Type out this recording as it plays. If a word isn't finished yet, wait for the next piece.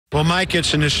Well, Mike,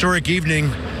 it's an historic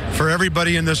evening for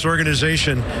everybody in this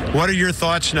organization. What are your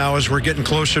thoughts now as we're getting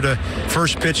closer to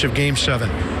first pitch of Game 7?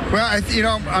 Well,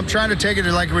 I'm trying to take it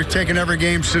like we've taken every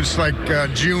game since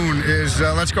June.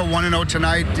 Let's go 1-0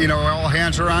 tonight. All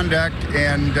hands are on deck,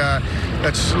 and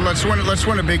let's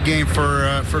win a big game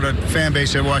for the fan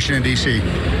base at Washington D.C.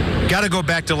 Got to go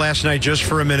back to last night just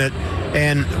for a minute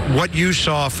and what you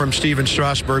saw from Steven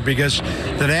Strasburg, because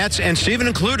the Nats, and Steven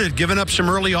included, giving up some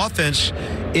early offense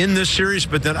in this series,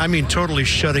 but then, totally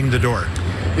shutting the door.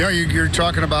 You're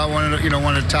talking about one of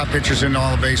the top pitchers in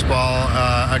all of baseball,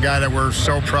 a guy that we're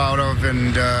so proud of,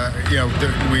 and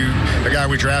a guy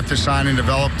we drafted, signed, and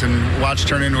developed, and watched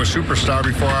turn into a superstar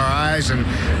before our eyes, and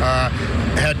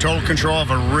had total control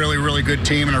of a really, really good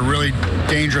team and a really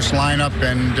dangerous lineup,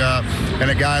 and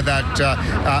a guy that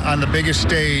on the biggest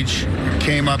stage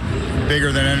came up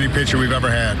bigger than any pitcher we've ever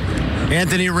had.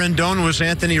 Anthony Rendon was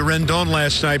Anthony Rendon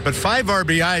last night, but 5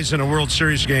 RBIs in a World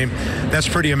Series game, that's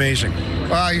pretty amazing.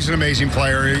 Well, he's an amazing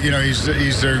player. He's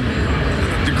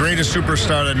the greatest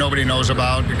superstar that nobody knows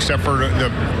about, except for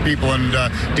the people in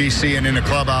D.C. and in the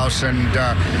clubhouse. And,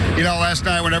 last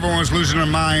night when everyone was losing their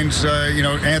minds,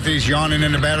 Anthony's yawning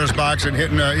in the batter's box and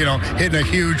hitting a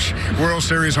huge World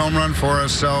Series home run for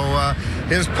us. So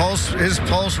his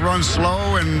pulse runs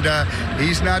slow, and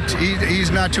he's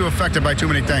not too affected by too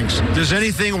many things. Does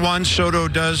anything Juan Soto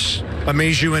does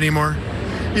amaze you anymore?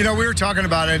 We were talking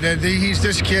about it.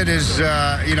 This kid is,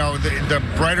 the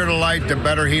brighter the light, the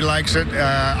better he likes it.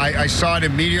 I saw it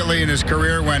immediately in his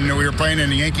career when we were playing in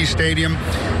the Yankee Stadium,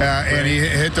 and he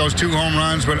hit those 2 home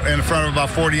runs in front of about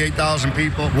 48,000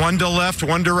 people. One to left,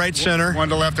 one to right center. One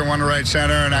to left and one to right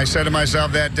center. And I said to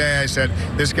myself that day, I said,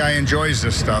 this guy enjoys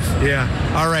this stuff. Yeah.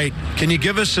 All right. Can you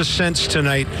give us a sense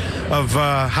tonight of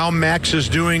how Max is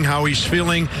doing, how he's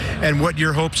feeling, and what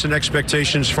your hopes and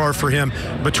expectations are for him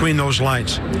between those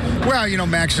lines? Well,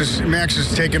 Max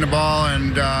is taking the ball,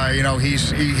 and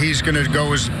he's going to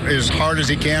go as hard as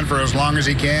he can for as long as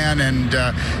he can,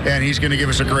 and he's going to give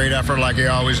us a great effort like he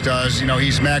always does.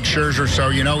 He's Max Scherzer,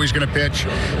 so he's going to pitch.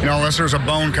 Unless there's a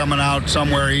bone coming out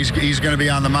somewhere, he's going to be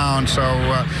on the mound. So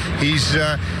he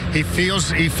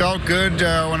felt good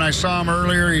when I saw him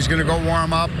earlier. He's going to go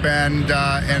warm up, and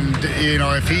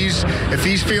if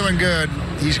he's feeling good,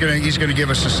 he's going to give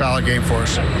us a solid game for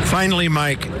us. Finally,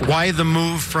 Mike, why the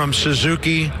move from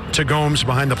Suzuki to Gomes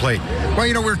behind the plate? Well,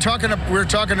 we were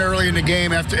talking early in the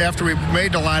game after we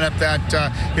made the lineup that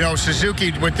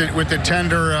Suzuki with the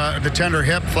tender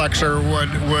hip flexor would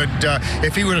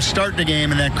if he would have started the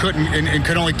game and then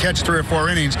could only catch 3 or 4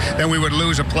 innings, then we would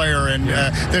lose a player. And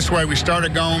this way, we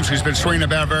started Gomes, who's been swinging the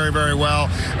bat very, very well,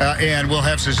 and we'll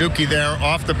have Suzuki there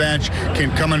off the bench, can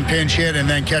come and pinch hit and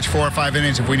then catch 4 or 5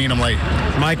 innings if we need him late.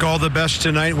 Mike, all the best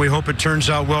tonight. We hope it turns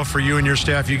out well for you and your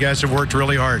staff. You guys have worked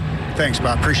really hard. Thanks,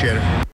 Bob. Appreciate it.